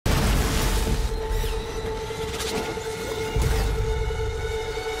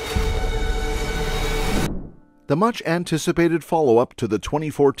The much-anticipated follow-up to the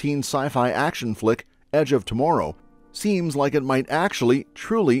 2014 sci-fi action flick Edge of Tomorrow seems like it might actually,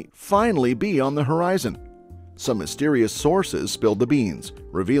 truly, finally be on the horizon. Some mysterious sources spilled the beans,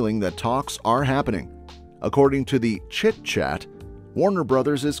 revealing that talks are happening. According to the Chit Chat, Warner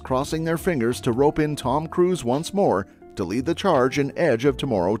Brothers is crossing their fingers to rope in Tom Cruise once more to lead the charge in Edge of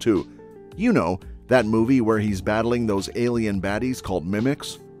Tomorrow 2. You know, that movie where he's battling those alien baddies called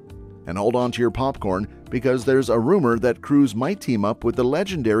mimics? And hold on to your popcorn, because there's a rumor that Cruise might team up with the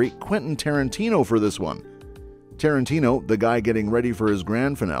legendary Quentin Tarantino for this one. Tarantino, the guy getting ready for his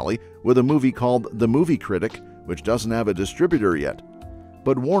grand finale with a movie called The Movie Critic, which doesn't have a distributor yet.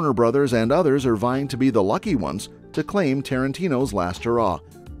 But Warner Brothers and others are vying to be the lucky ones to claim Tarantino's last hurrah.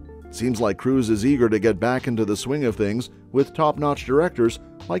 Seems like Cruise is eager to get back into the swing of things with top-notch directors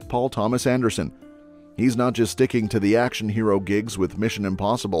like Paul Thomas Anderson. He's not just sticking to the action hero gigs with Mission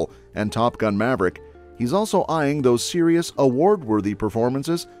Impossible and Top Gun Maverick, he's also eyeing those serious, award-worthy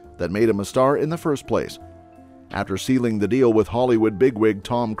performances that made him a star in the first place. After sealing the deal with Hollywood bigwig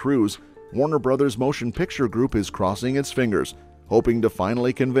Tom Cruise, Warner Brothers Motion Picture Group is crossing its fingers, hoping to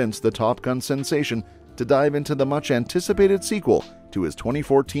finally convince the Top Gun sensation to dive into the much-anticipated sequel to his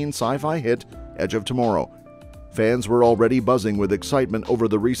 2014 sci-fi hit, Edge of Tomorrow. Fans were already buzzing with excitement over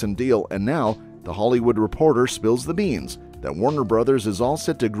the recent deal, and now The Hollywood Reporter spills the beans that Warner Brothers is all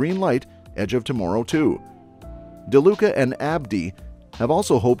set to greenlight Edge of Tomorrow 2. DeLuca and Abdi have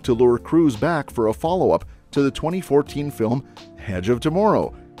also hoped to lure Cruise back for a follow-up to the 2014 film Edge of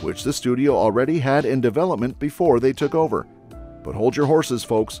Tomorrow, which the studio already had in development before they took over. But hold your horses,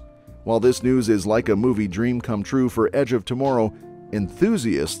 folks. While this news is like a movie dream come true for Edge of Tomorrow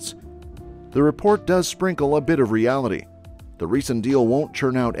enthusiasts, the report does sprinkle a bit of reality. The recent deal won't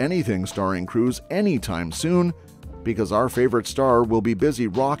churn out anything starring Cruise anytime soon, because our favorite star will be busy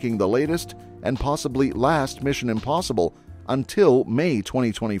rocking the latest and possibly last Mission Impossible until May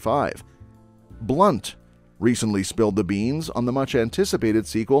 2025. Blunt recently spilled the beans on the much-anticipated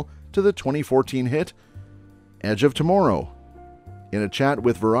sequel to the 2014 hit Edge of Tomorrow. In a chat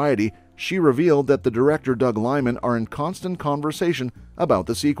with Variety, she revealed that the director Doug Liman are in constant conversation about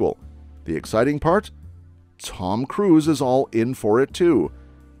the sequel. The exciting part? Tom Cruise is all in for it too.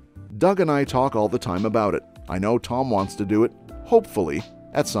 Doug and I talk all the time about it. I know Tom wants to do it, hopefully,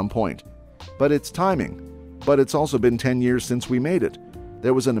 at some point. But it's timing. But it's also been 10 years since we made it.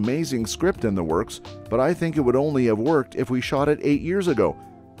 There was an amazing script in the works, but I think it would only have worked if we shot it 8 years ago.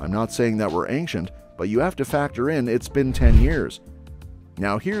 I'm not saying that we're ancient, but you have to factor in it's been 10 years.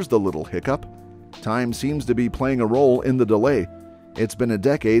 Now here's the little hiccup. Time seems to be playing a role in the delay. It's been a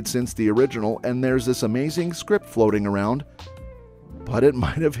decade since the original, and there's this amazing script floating around. But it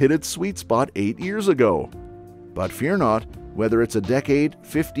might have hit its sweet spot 8 years ago. But fear not, whether it's a decade,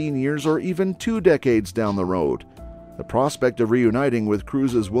 15 years, or even 2 decades down the road. The prospect of reuniting with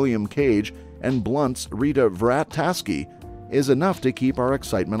Cruise's William Cage and Blunt's Rita Vrataski is enough to keep our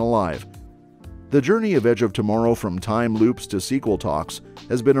excitement alive. The journey of Edge of Tomorrow from time loops to sequel talks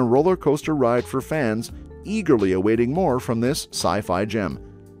has been a roller coaster ride for fans eagerly awaiting more from this sci-fi gem.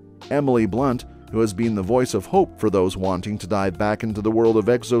 Emily Blunt, who has been the voice of hope for those wanting to dive back into the world of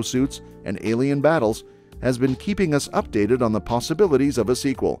exosuits and alien battles, has been keeping us updated on the possibilities of a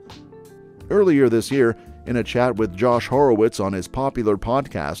sequel. Earlier this year, in a chat with Josh Horowitz on his popular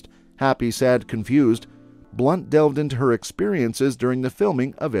podcast, Happy, Sad, Confused, Blunt delved into her experiences during the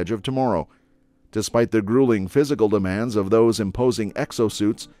filming of Edge of Tomorrow. Despite the grueling physical demands of those imposing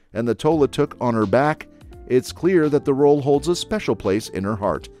exosuits and the toll it took on her back, it's clear that the role holds a special place in her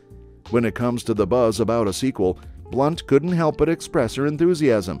heart. When it comes to the buzz about a sequel, Blunt couldn't help but express her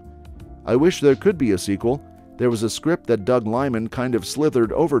enthusiasm. I wish there could be a sequel. There was a script that Doug Liman kind of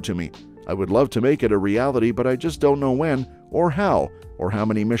slithered over to me. I would love to make it a reality, but I just don't know when or how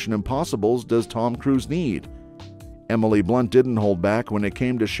many Mission Impossibles does Tom Cruise need. Emily Blunt didn't hold back when it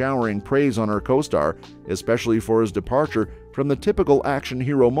came to showering praise on her co-star, especially for his departure from the typical action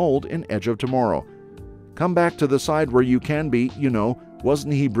hero mold in Edge of Tomorrow. Come back to the side where you can be, you know.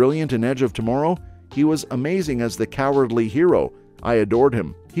 Wasn't he brilliant in Edge of Tomorrow? He was amazing as the cowardly hero. I adored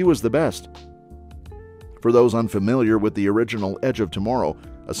him. He was the best. For those unfamiliar with the original Edge of Tomorrow,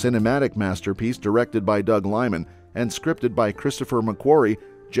 a cinematic masterpiece directed by Doug Liman and scripted by Christopher McQuarrie,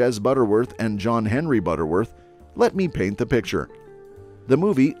 Jez Butterworth, and John-Henry Butterworth, let me paint the picture. The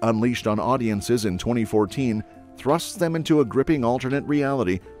movie, unleashed on audiences in 2014, thrusts them into a gripping alternate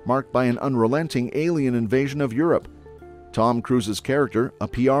reality marked by an unrelenting alien invasion of Europe. Tom Cruise's character, a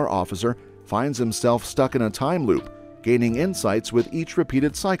PR officer, finds himself stuck in a time loop, gaining insights with each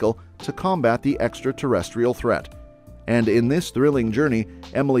repeated cycle to combat the extraterrestrial threat. And in this thrilling journey,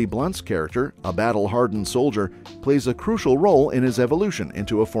 Emily Blunt's character, a battle-hardened soldier, plays a crucial role in his evolution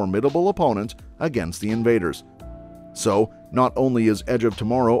into a formidable opponent against the invaders. So, not only is Edge of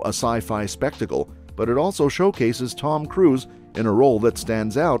Tomorrow a sci-fi spectacle, but it also showcases Tom Cruise in a role that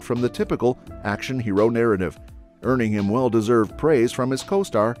stands out from the typical action hero narrative, earning him well-deserved praise from his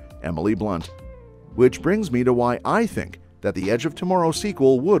co-star, Emily Blunt. Which brings me to why I think that the Edge of Tomorrow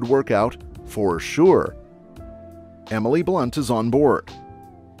sequel would work out for sure. Emily Blunt is on board.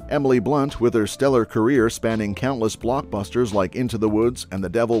 Emily Blunt, with her stellar career spanning countless blockbusters like Into the Woods and The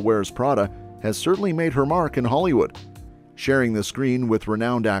Devil Wears Prada, has certainly made her mark in Hollywood. Sharing the screen with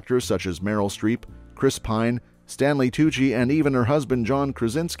renowned actors such as Meryl Streep, Chris Pine, Stanley Tucci, and even her husband John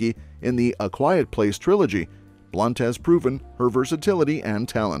Krasinski in the A Quiet Place trilogy, Blunt has proven her versatility and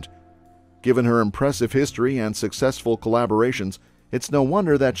talent. Given her impressive history and successful collaborations, it's no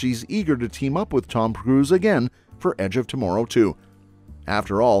wonder that she's eager to team up with Tom Cruise again for Edge of Tomorrow 2.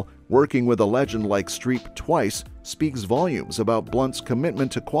 After all, working with a legend like Streep twice speaks volumes about Blunt's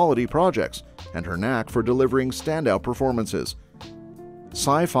commitment to quality projects and her knack for delivering standout performances.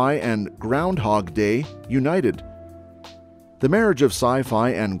 Sci-fi and Groundhog Day united. The marriage of sci-fi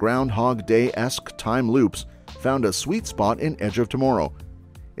and Groundhog Day-esque time loops found a sweet spot in Edge of Tomorrow.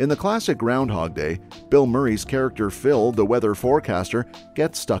 In the classic Groundhog Day, Bill Murray's character Phil, the weather forecaster,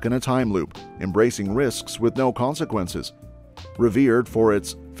 gets stuck in a time loop, embracing risks with no consequences. Revered for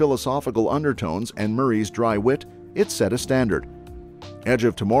its philosophical undertones and Murray's dry wit, it set a standard. Edge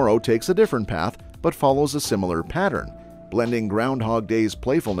of Tomorrow takes a different path, but follows a similar pattern, blending Groundhog Day's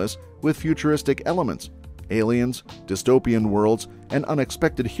playfulness with futuristic elements, aliens, dystopian worlds, and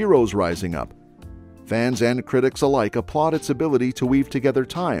unexpected heroes rising up. Fans and critics alike applaud its ability to weave together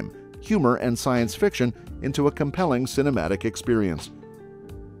time, humor, and science fiction into a compelling cinematic experience.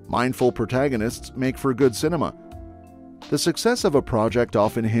 Mindful protagonists make for good cinema. The success of a project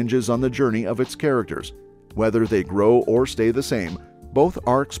often hinges on the journey of its characters. Whether they grow or stay the same, both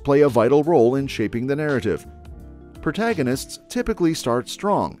arcs play a vital role in shaping the narrative. Protagonists typically start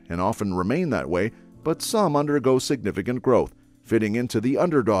strong and often remain that way, but some undergo significant growth, fitting into the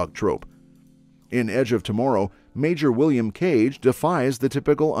underdog trope. In Edge of Tomorrow, Major William Cage defies the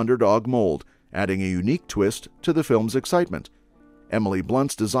typical underdog mold, adding a unique twist to the film's excitement. Emily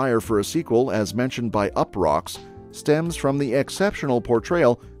Blunt's desire for a sequel, as mentioned by Uprocks, stems from the exceptional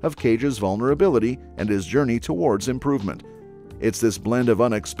portrayal of Cage's vulnerability and his journey towards improvement. It's this blend of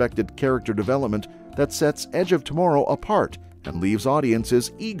unexpected character development that sets Edge of Tomorrow apart and leaves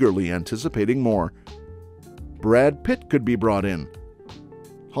audiences eagerly anticipating more. Brad Pitt could be brought in.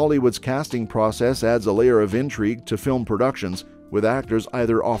 Hollywood's casting process adds a layer of intrigue to film productions, with actors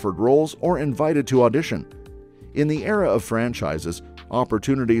either offered roles or invited to audition. In the era of franchises,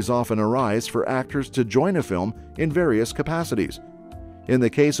 opportunities often arise for actors to join a film in various capacities. In the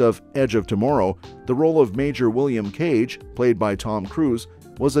case of Edge of Tomorrow, the role of Major William Cage, played by Tom Cruise,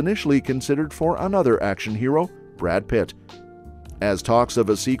 was initially considered for another action hero, Brad Pitt. As talks of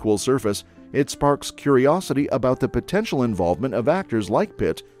a sequel surface, it sparks curiosity about the potential involvement of actors like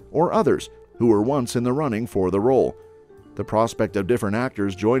Pitt or others who were once in the running for the role. The prospect of different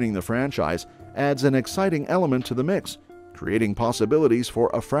actors joining the franchise adds an exciting element to the mix, creating possibilities for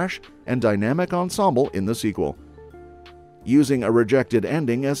a fresh and dynamic ensemble in the sequel. Using a rejected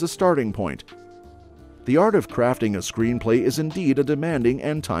ending as a starting point. The art of crafting a screenplay is indeed a demanding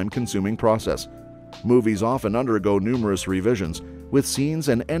and time-consuming process. Movies often undergo numerous revisions, with scenes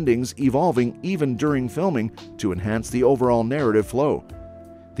and endings evolving even during filming to enhance the overall narrative flow.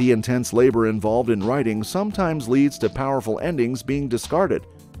 The intense labor involved in writing sometimes leads to powerful endings being discarded.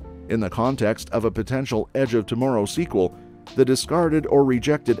 In the context of a potential Edge of Tomorrow sequel, the discarded or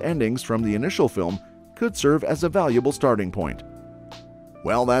rejected endings from the initial film could serve as a valuable starting point.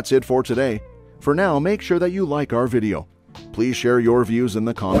 Well, that's it for today. For now, make sure that you like our video. Please share your views in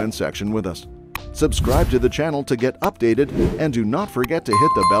the comments section with us. Subscribe to the channel to get updated, and do not forget to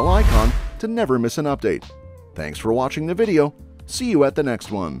hit the bell icon to never miss an update. Thanks for watching the video. See you at the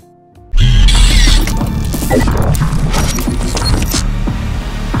next one.